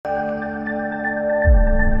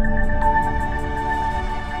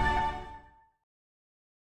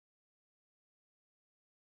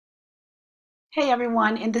Hey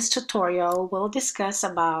everyone, in this tutorial, we'll discuss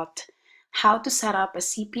about how to set up a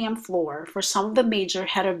CPM floor for some of the major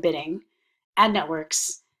header bidding ad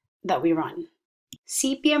networks that we run.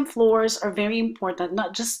 CPM floors are very important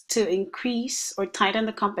not just to increase or tighten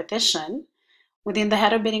the competition within the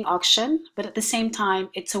header bidding auction, but at the same time,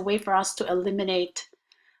 it's a way for us to eliminate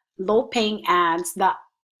low-paying ads that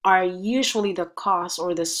are usually the cause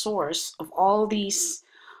or the source of all these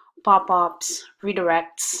pop-ups,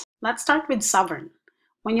 redirects. Let's start with Sovereign.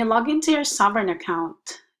 When you log into your Sovereign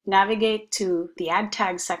account, navigate to the ad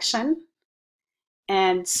tag section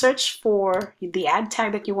and search for the ad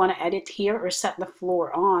tag that you want to edit here or set the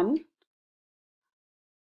floor on,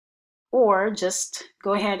 or just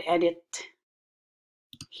go ahead and edit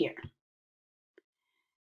here.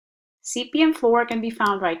 CPM floor can be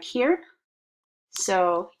found right here.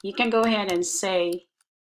 So you can go ahead and say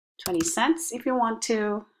 20 cents if you want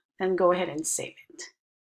to, then go ahead and save it.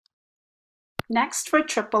 Next, for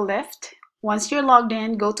triple lift, once you're logged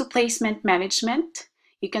in, go to Placement Management.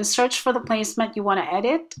 You can search for the placement you want to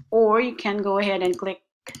edit, or you can go ahead and click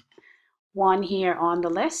one here on the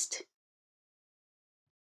list.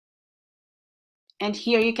 And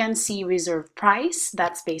here you can see reserve price.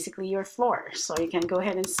 That's basically your floor. So you can go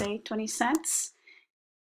ahead and say 20 cents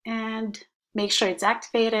and make sure it's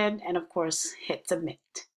activated, and of course, hit submit.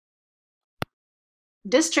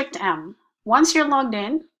 District M. Once you're logged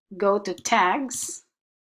in, go to Tags,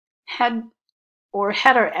 Header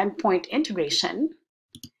Endpoint Integration,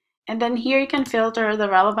 and then here you can filter the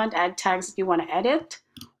relevant ad tags that you want to edit,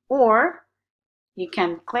 or you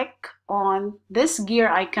can click on this gear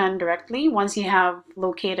icon directly once you have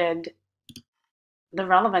located the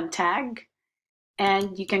relevant tag,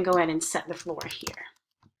 and you can go ahead and set the floor here,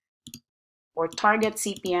 or target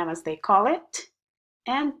CPM as they call it,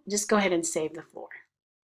 and just go ahead and save the floor.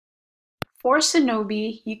 For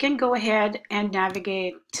Shinobi, you can go ahead and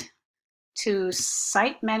navigate to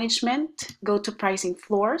Site Management, go to Pricing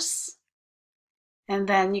Floors, and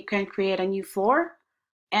then you can create a new floor.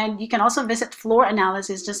 And you can also visit Floor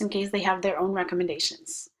Analysis just in case they have their own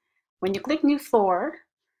recommendations. When you click New Floor,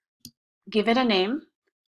 give it a name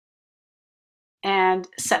and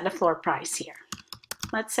set the floor price here.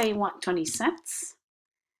 Let's say you want 20 cents.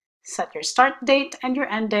 Set your start date and your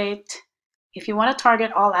end date. If you want to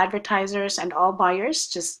target all advertisers and all buyers,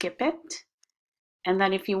 just skip it. And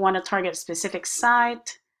then if you want to target a specific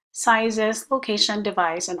site, sizes, location,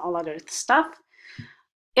 device, and all other stuff,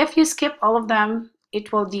 if you skip all of them,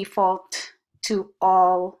 it will default to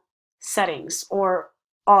all settings or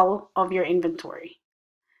all of your inventory.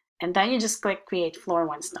 And then you just click Create Floor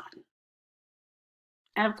once done.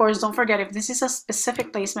 And of course, don't forget, if this is a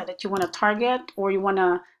specific placement that you want to target, or you want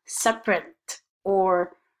to separate,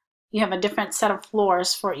 or you have a different set of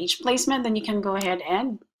floors for each placement, then you can go ahead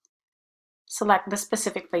and select the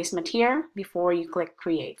specific placement here before you click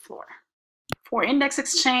Create Floor. For Index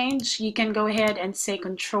Exchange, you can go ahead and say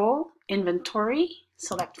Control, Inventory,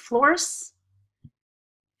 select Floors.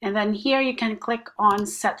 And then here you can click on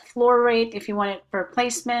Set Floor Rate if you want it per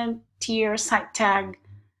placement, tier, site tag.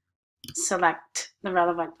 Select the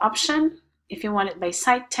relevant option. If you want it by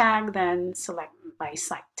site tag, then select by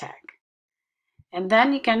site tag. And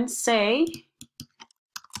then you can say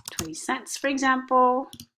 20 cents, for example.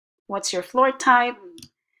 What's your floor type?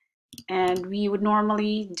 And we would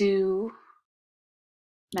normally do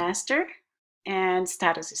master, and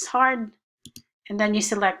status is hard. And then you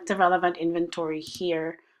select the relevant inventory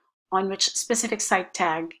here on which specific site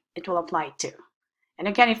tag it will apply to. And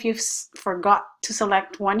again, if you forgot to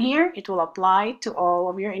select one here, it will apply to all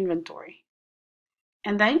of your inventory.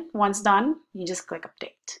 And then once done, you just click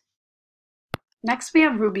Update. Next, we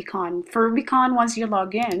have Rubicon. For Rubicon, once you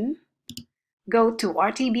log in, go to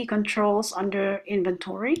RTB Controls under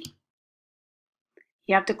Inventory.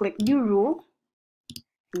 You have to click New Rule,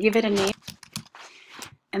 give it a name,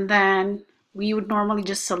 and then we would normally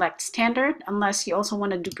just select Standard unless you also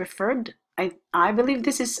want to do Preferred. I believe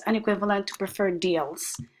this is an equivalent to Preferred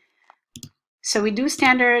Deals. So we do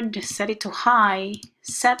Standard, set it to High,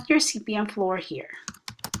 set your CPM floor here.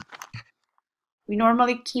 We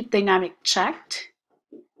normally keep Dynamic checked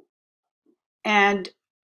and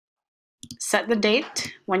set the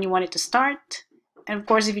date when you want it to start. And of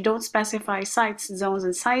course, if you don't specify sites, zones,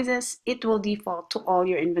 and sizes, it will default to all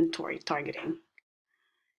your inventory targeting.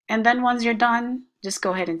 And then once you're done, just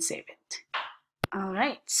go ahead and save it. All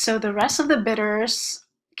right, so the rest of the bidders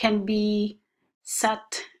can be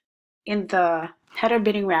set in the header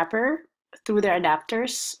bidding wrapper through their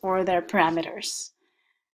adapters or their parameters.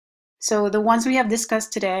 So the ones we have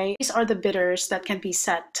discussed today, these are the bidders that can be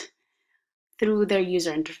set through their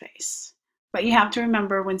user interface. But you have to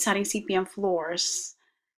remember when setting CPM floors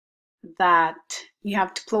that you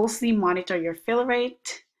have to closely monitor your fill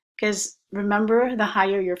rate, because remember, the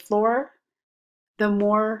higher your floor, the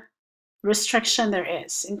more restriction there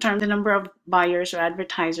is in terms of the number of buyers or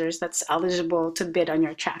advertisers that's eligible to bid on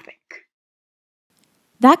your traffic.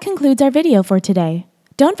 That concludes our video for today.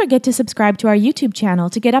 Don't forget to subscribe to our YouTube channel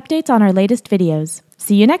to get updates on our latest videos.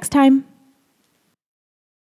 See you next time!